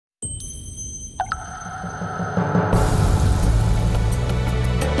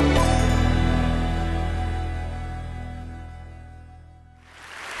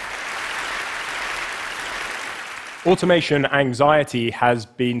Automation anxiety has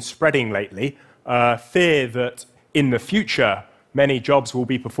been spreading lately. Fear that in the future, many jobs will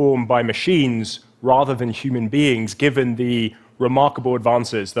be performed by machines rather than human beings, given the remarkable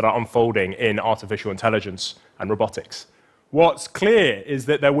advances that are unfolding in artificial intelligence and robotics. What's clear is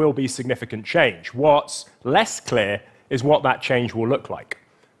that there will be significant change. What's less clear is what that change will look like.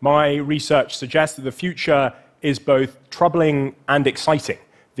 My research suggests that the future is both troubling and exciting.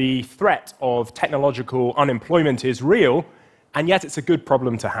 The threat of technological unemployment is real, and yet it's a good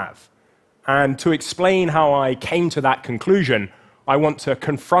problem to have. And to explain how I came to that conclusion, I want to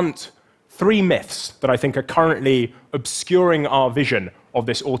confront 3 myths that I think are currently obscuring our vision of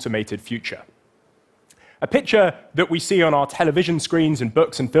this automated future. A picture that we see on our television screens and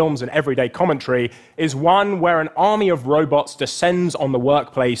books and films and everyday commentary is one where an army of robots descends on the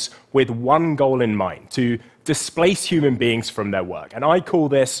workplace with one goal in mind: to displace human beings from their work. And I call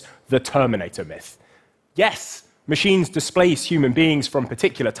this the Terminator myth. Yes, machines displace human beings from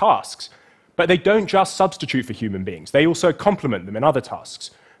particular tasks, but they don't just substitute for human beings. They also complement them in other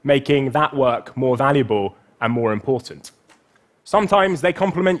tasks, making that work more valuable and more important. Sometimes they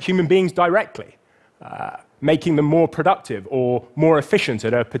complement human beings directly, making them more productive or more efficient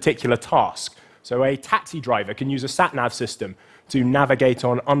at a particular task. So a taxi driver can use a sat-nav system to navigate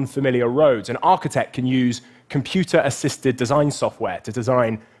on unfamiliar roads. An architect can use computer-assisted design software to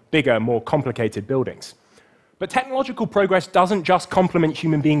design bigger, more complicated buildings. But technological progress doesn't just complement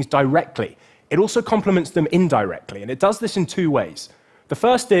human beings directly. It also complements them indirectly, and it does this in 2 ways. The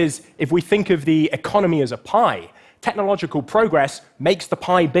first is, if we think of the economy as a pie, technological progress makes the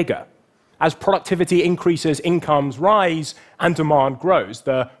pie bigger. As productivity increases, incomes rise, and demand grows.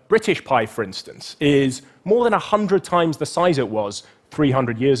 The British pie, for instance, is more than 100 times the size it was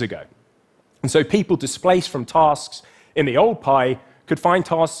 300 years ago. And so people displaced from tasks in the old pie could find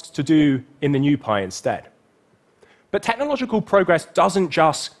tasks to do in the new pie instead. But technological progress doesn't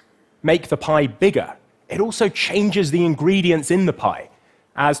just make the pie bigger. It also changes the ingredients in the pie.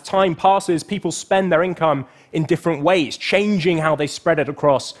 As time passes, people spend their income in different ways, changing how they spread it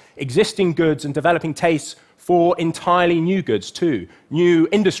across existing goods and developing tastes for entirely new goods too. New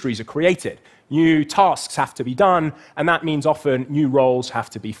industries are created, new tasks have to be done, and that means often new roles have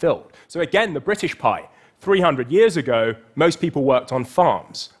to be filled. So again, the British pie. 300 years ago, most people worked on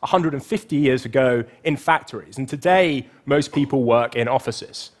farms. 150 years ago, in factories. And today, most people work in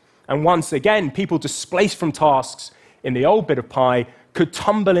offices. And once again, people displaced from tasks in the old bit of pie could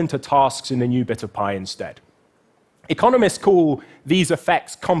tumble into tasks in the new bit of pie instead. Economists call these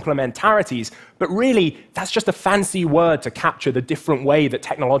effects complementarities, but really, that's just a fancy word to capture the different way that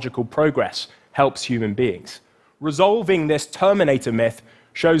technological progress helps human beings. Resolving this Terminator myth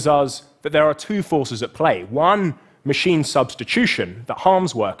shows us that there are 2 forces at play. One, machine substitution that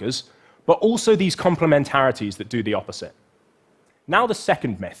harms workers, but also these complementarities that do the opposite. Now the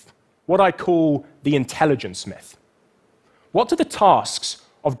second myth, what I call the intelligence myth. What do the tasks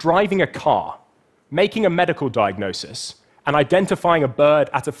of driving a car, making a medical diagnosis, and identifying a bird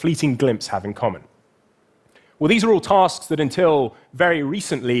at a fleeting glimpse have in common? Well, these are all tasks that until very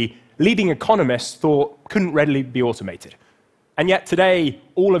recently, leading economists thought couldn't readily be automated. And yet today,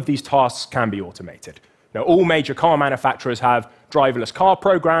 all of these tasks can be automated. Now, all major car manufacturers have driverless car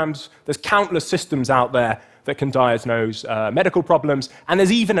programs. There's countless systems out there that can diagnose medical problems, and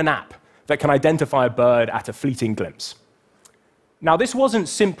there's even an app that can identify a bird at a fleeting glimpse. Now, this wasn't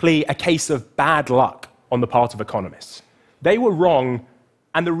simply a case of bad luck on the part of economists. They were wrong,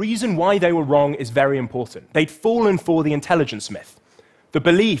 and the reason why they were wrong is very important. They'd fallen for the intelligence myth, the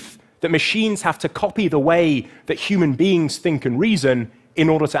belief that machines have to copy the way that human beings think and reason in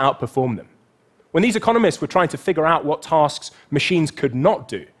order to outperform them. When these economists were trying to figure out what tasks machines could not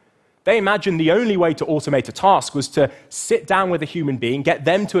do, they imagined the only way to automate a task was to sit down with a human being, get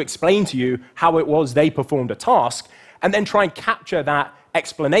them to explain to you how it was they performed a task, and then try and capture that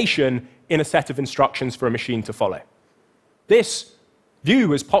explanation in a set of instructions for a machine to follow. This view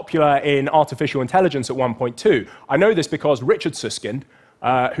was popular in artificial intelligence at one point too. I know this because Richard Susskind,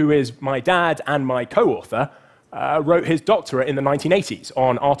 who is my dad and my co-author, wrote his doctorate in the 1980s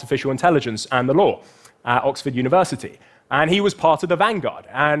on artificial intelligence and the law at Oxford University. And he was part of the vanguard.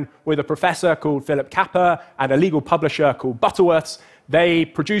 And with a professor called Philip Capper and a legal publisher called Butterworth, they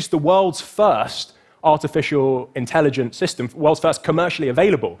produced the world's first artificial intelligence system, world's first commercially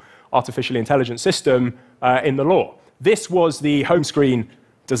available artificially intelligent system in the law. This was the home screen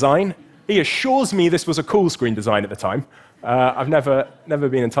design. He assures me this was a cool screen design at the time. I've never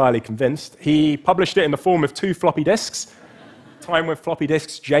been entirely convinced. He published it in the form of 2 floppy disks, time when floppy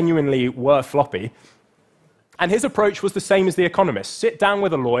disks genuinely were floppy. And his approach was the same as the economist. Sit down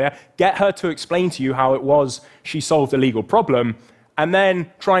with a lawyer, get her to explain to you how it was she solved a legal problem, and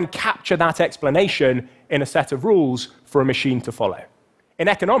then try and capture that explanation in a set of rules for a machine to follow. In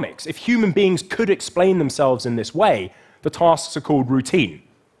economics, if human beings could explain themselves in this way, the tasks are called routine,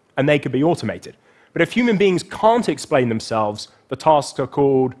 and they could be automated. But if human beings can't explain themselves, the tasks are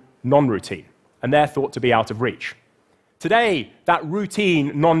called non-routine, and they're thought to be out of reach. Today, that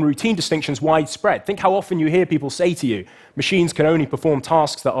routine, non-routine distinction is widespread. Think how often you hear people say to you, machines can only perform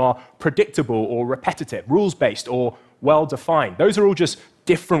tasks that are predictable or repetitive, rules-based or well-defined. Those are all just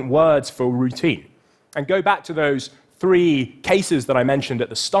different words for routine. And go back to those 3 cases that I mentioned at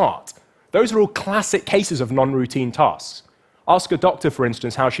the start. Those are all classic cases of non-routine tasks. Ask a doctor, for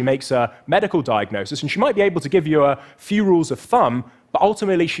instance, how she makes a medical diagnosis, and she might be able to give you a few rules of thumb, but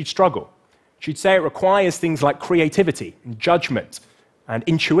ultimately she'd struggle. She'd say it requires things like creativity, and judgment, and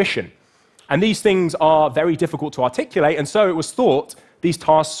intuition. And these things are very difficult to articulate, and so it was thought these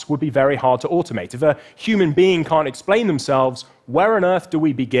tasks would be very hard to automate. If a human being can't explain themselves, where on earth do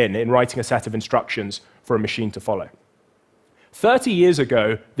we begin in writing a set of instructions for a machine to follow? 30 years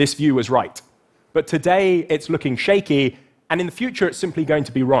ago, this view was right. But today, it's looking shaky, and in the future, it's simply going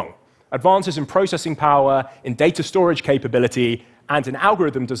to be wrong. Advances in processing power, in data storage capability, and in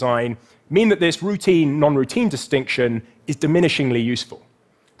algorithm design mean that this routine, non-routine distinction is diminishingly useful.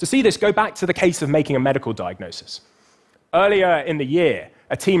 To see this, go back to the case of making a medical diagnosis. Earlier in the year,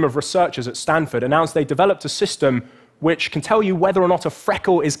 a team of researchers at Stanford announced they developed a system which can tell you whether or not a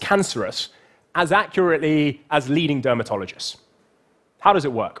freckle is cancerous as accurately as leading dermatologists. How does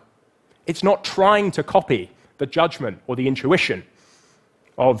it work? It's not trying to copy the judgment or the intuition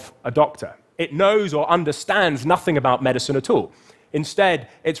of a doctor. It knows or understands nothing about medicine at all. Instead,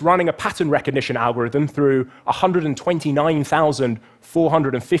 it's running a pattern recognition algorithm through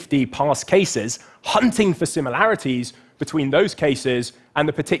 129,450 past cases, hunting for similarities between those cases and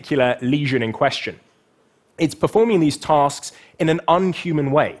the particular lesion in question. It's performing these tasks in an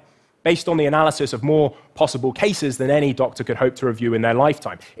unhuman way, based on the analysis of more possible cases than any doctor could hope to review in their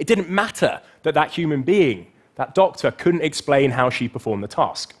lifetime. It didn't matter that that human being, that doctor, couldn't explain how she performed the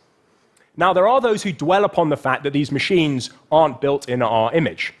task. Now, there are those who dwell upon the fact that these machines aren't built in our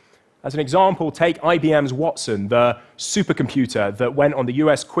image. As an example, take IBM's Watson, the supercomputer that went on the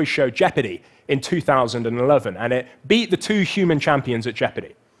US quiz show Jeopardy in 2011, and it beat the 2 human champions at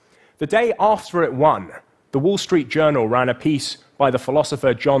Jeopardy. The day after it won, the Wall Street Journal ran a piece by the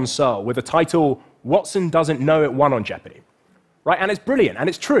philosopher John Searle with the title, "Watson Doesn't Know It Won on Jeopardy." Right? And it's brilliant, and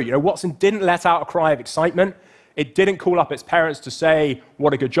it's true. Watson didn't let out a cry of excitement. It didn't call up its parents to say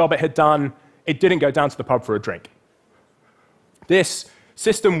what a good job it had done. It didn't go down to the pub for a drink. This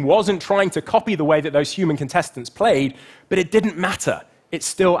system wasn't trying to copy the way that those human contestants played, but it didn't matter. It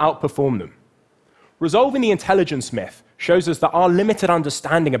still outperformed them. Resolving the intelligence myth shows us that our limited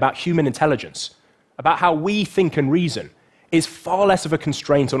understanding about human intelligence, about how we think and reason, is far less of a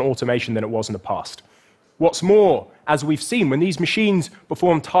constraint on automation than it was in the past. What's more, as we've seen, when these machines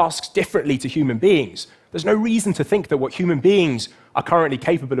perform tasks differently to human beings, there's no reason to think that what human beings are currently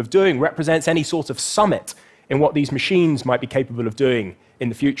capable of doing represents any sort of summit in what these machines might be capable of doing in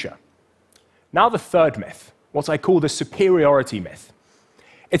the future. Now the third myth, what I call the superiority myth.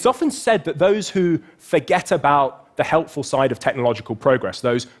 It's often said that those who forget about the helpful side of technological progress,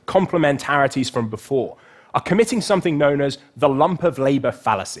 those complementarities from before, are committing something known as the lump of labor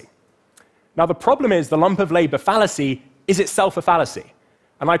fallacy. Now the problem is the lump of labor fallacy is itself a fallacy.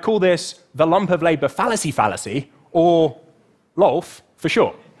 And I call this the lump of labor fallacy, or LOLF for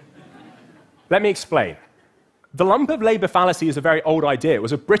short. Let me explain. The lump of labor fallacy is a very old idea. It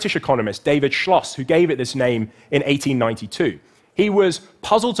was a British economist, David Schloss, who gave it this name in 1892. He was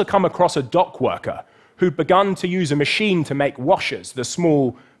puzzled to come across a dock worker who'd begun to use a machine to make washers, the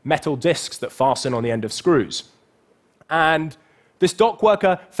small metal discs that fasten on the end of screws. And this dock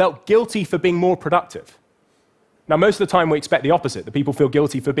worker felt guilty for being more productive. Now, most of the time, we expect the opposite, that people feel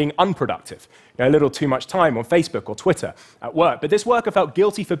guilty for being unproductive, a little too much time on Facebook or Twitter at work. But this worker felt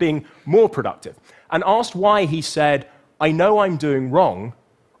guilty for being more productive. And asked why, he said, "I know I'm doing wrong.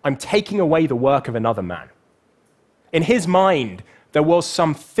 I'm taking away the work of another man." In his mind, there was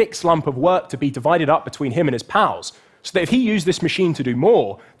some fixed lump of work to be divided up between him and his pals, so that if he used this machine to do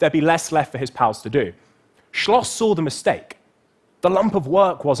more, there'd be less left for his pals to do. Schloss saw the mistake. The lump of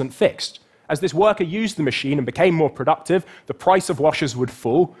work wasn't fixed. As this worker used the machine and became more productive, the price of washers would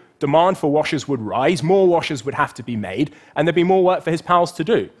fall, demand for washers would rise, more washers would have to be made, and there'd be more work for his pals to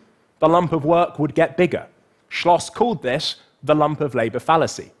do. The lump of work would get bigger. Schloss called this the lump of labor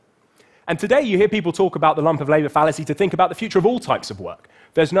fallacy. And today you hear people talk about the lump of labor fallacy to think about the future of all types of work.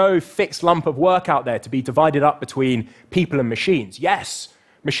 There's no fixed lump of work out there to be divided up between people and machines. Yes,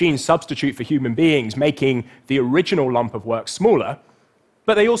 machines substitute for human beings, making the original lump of work smaller,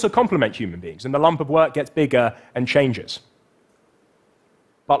 but they also complement human beings, and the lump of work gets bigger and changes.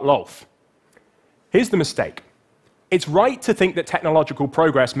 But lolf. Here's the mistake. It's right to think that technological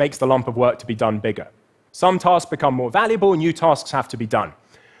progress makes the lump of work to be done bigger. Some tasks become more valuable and new tasks have to be done.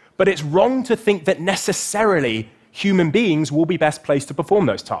 But it's wrong to think that necessarily human beings will be best placed to perform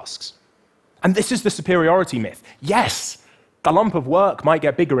those tasks. And this is the superiority myth. Yes, the lump of work might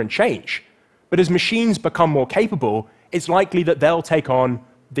get bigger and change, but as machines become more capable, it's likely that they'll take on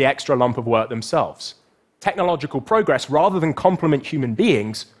the extra lump of work themselves. Technological progress, rather than complement human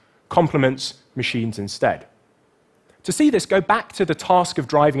beings, complements machines instead. To see this, go back to the task of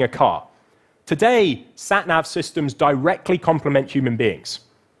driving a car. Today, sat-nav systems directly complement human beings.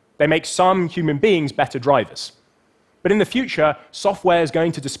 They make some human beings better drivers. But in the future, software is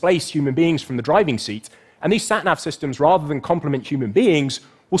going to displace human beings from the driving seat, and these sat-nav systems, rather than complement human beings,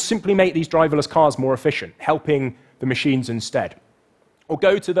 will simply make these driverless cars more efficient, helping the machines instead. Or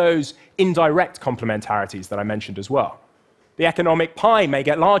go to those indirect complementarities that I mentioned as well. The economic pie may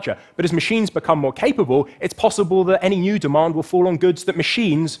get larger, but as machines become more capable, it's possible that any new demand will fall on goods that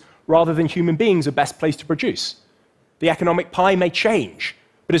machines, rather than human beings, are best placed to produce. The economic pie may change,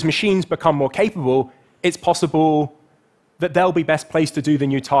 but as machines become more capable, it's possible that they'll be best placed to do the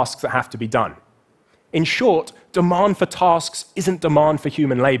new tasks that have to be done. In short, demand for tasks isn't demand for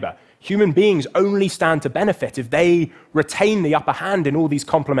human labor. Human beings only stand to benefit if they retain the upper hand in all these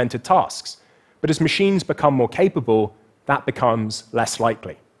complemented tasks. But as machines become more capable, that becomes less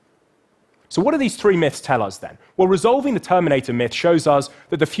likely. So what do these three myths tell us then? Well, resolving the Terminator myth shows us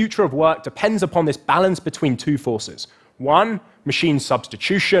that the future of work depends upon this balance between two forces. One, machine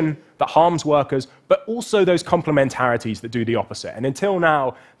substitution that harms workers, but also those complementarities that do the opposite. And until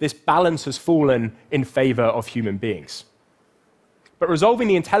now, this balance has fallen in favor of human beings. But resolving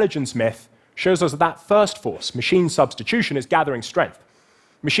the intelligence myth shows us that that first force, machine substitution, is gathering strength.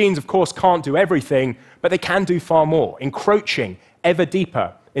 Machines, of course, can't do everything, but they can do far more, encroaching ever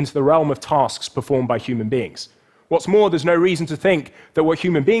deeper into the realm of tasks performed by human beings. What's more, there's no reason to think that what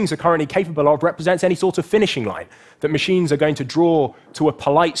human beings are currently capable of represents any sort of finishing line, that machines are going to draw to a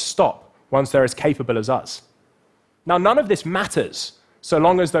polite stop once they're as capable as us. Now, none of this matters so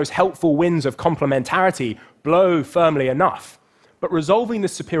long as those helpful winds of complementarity blow firmly enough. But resolving the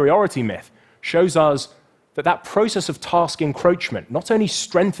superiority myth shows us that that process of task encroachment not only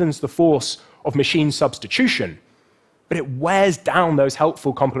strengthens the force of machine substitution, but it wears down those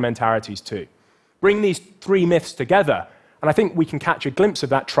helpful complementarities too. Bring these three myths together, and I think we can catch a glimpse of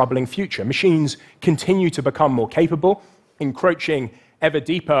that troubling future. Machines continue to become more capable, encroaching ever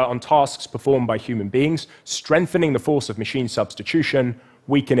deeper on tasks performed by human beings, strengthening the force of machine substitution,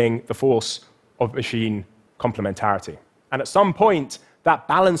 weakening the force of machine complementarity. And at some point, that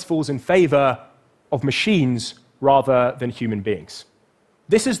balance falls in favor of machines rather than human beings.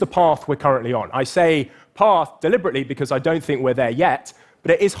 This is the path we're currently on. I say path deliberately because I don't think we're there yet,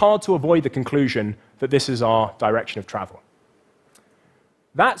 but it is hard to avoid the conclusion that this is our direction of travel.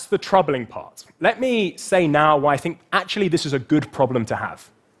 That's the troubling part. Let me say now why I think actually this is a good problem to have.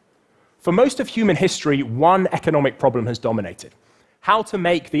 For most of human history, one economic problem has dominated: how to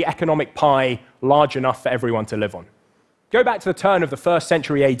make the economic pie large enough for everyone to live on. Go back to the turn of the 1st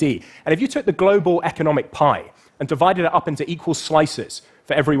century AD, and if you took the global economic pie and divided it up into equal slices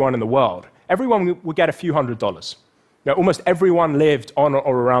for everyone in the world, everyone would get a few $100s. Almost everyone lived on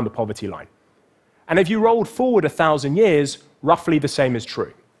or around the poverty line. And if you rolled forward 1,000 years, roughly the same is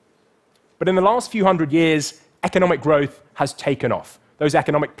true. But in the last few hundred years, economic growth has taken off. Those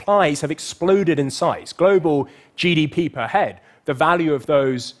economic pies have exploded in size. Global GDP per head, the value of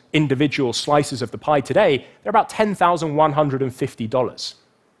those individual slices of the pie today, they're about $10,150.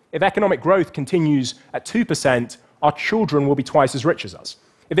 If economic growth continues at 2%, our children will be twice as rich as us.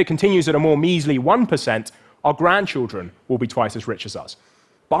 If it continues at a more measly 1%, our grandchildren will be twice as rich as us.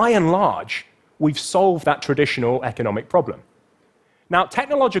 By and large, we've solved that traditional economic problem. Now,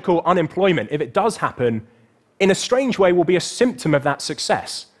 technological unemployment, if it does happen, in a strange way will be a symptom of that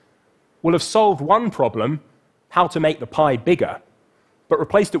success. We'll have solved one problem, how to make the pie bigger, but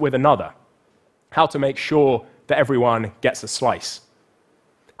replaced it with another, how to make sure that everyone gets a slice.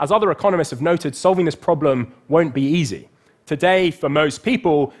 As other economists have noted, solving this problem won't be easy. Today, for most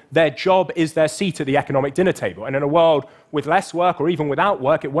people, their job is their seat at the economic dinner table. And in a world with less work or even without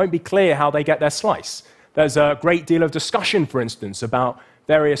work, it won't be clear how they get their slice. There's a great deal of discussion, for instance, about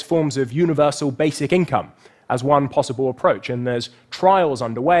various forms of universal basic income as one possible approach, and there's trials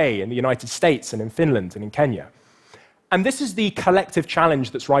underway in the United States and in Finland and in Kenya. And this is the collective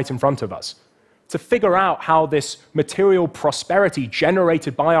challenge that's right in front of us, to figure out how this material prosperity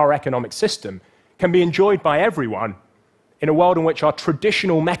generated by our economic system can be enjoyed by everyone in a world in which our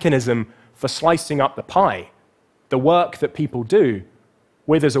traditional mechanism for slicing up the pie, the work that people do,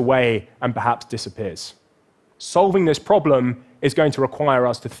 withers away and perhaps disappears. Solving this problem is going to require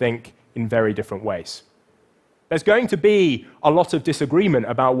us to think in very different ways. There's going to be a lot of disagreement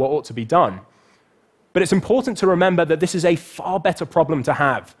about what ought to be done, but it's important to remember that this is a far better problem to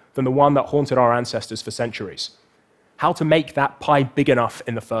have than the one that haunted our ancestors for centuries. How to make that pie big enough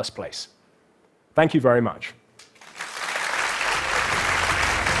in the first place. Thank you very much.